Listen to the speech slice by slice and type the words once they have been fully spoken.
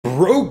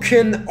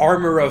broken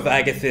Armor of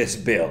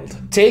Agathys build.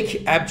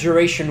 Take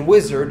Abjuration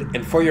Wizard,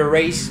 and for your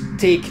race,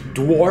 take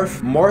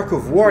Dwarf Mark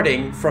of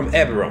Warding from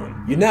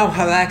Eberron. You now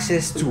have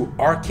access to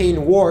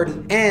Arcane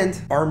Ward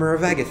and Armor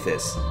of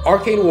Agathys.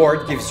 Arcane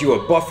Ward gives you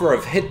a buffer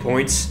of hit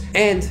points,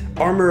 and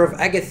Armor of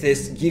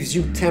Agathys gives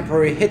you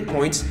temporary hit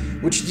points,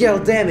 which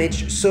deal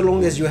damage so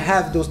long as you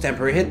have those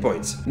temporary hit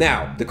points.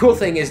 Now, the cool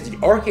thing is the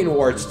Arcane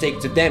Wards take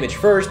the damage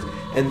first,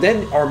 and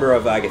then Armor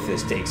of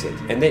Agathys takes it,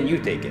 and then you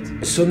take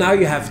it. So now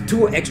you have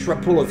 2 extra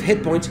pool of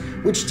hit points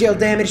which deal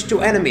damage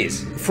to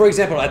enemies. For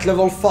example, at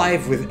level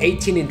 5 with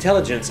 18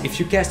 intelligence, if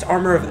you cast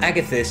Armor of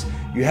Agathys,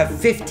 you have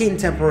 15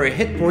 temporary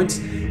hit points,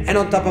 and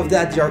on top of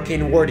that the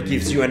Arcane Ward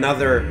gives you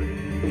another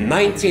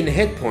 19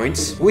 hit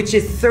points, which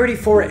is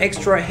 34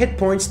 extra hit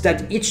points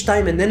that each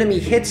time an enemy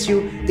hits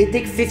you, they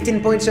take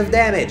 15 points of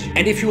damage.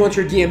 And if you want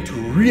your DM to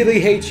really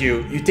hate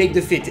you, you take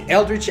the fit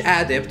Eldritch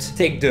Adept,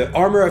 take the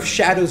Armor of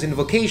Shadows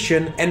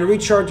Invocation, and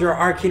recharge your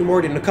Arcane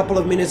Ward in a couple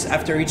of minutes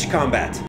after each combat.